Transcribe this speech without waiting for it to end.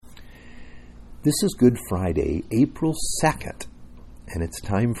This is Good Friday, April 2nd, and it's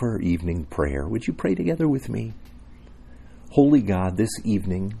time for our evening prayer. Would you pray together with me? Holy God, this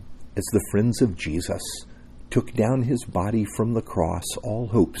evening, as the friends of Jesus took down his body from the cross, all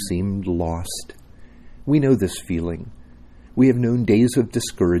hope seemed lost. We know this feeling. We have known days of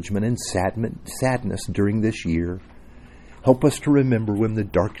discouragement and sadness during this year. Help us to remember when the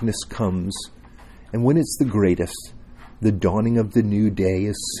darkness comes, and when it's the greatest, the dawning of the new day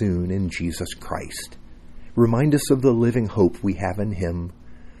is soon in Jesus Christ. Remind us of the living hope we have in him,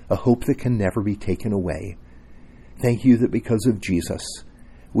 a hope that can never be taken away. Thank you that because of Jesus,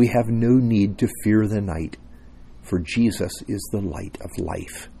 we have no need to fear the night, for Jesus is the light of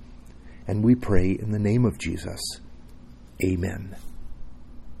life. And we pray in the name of Jesus. Amen.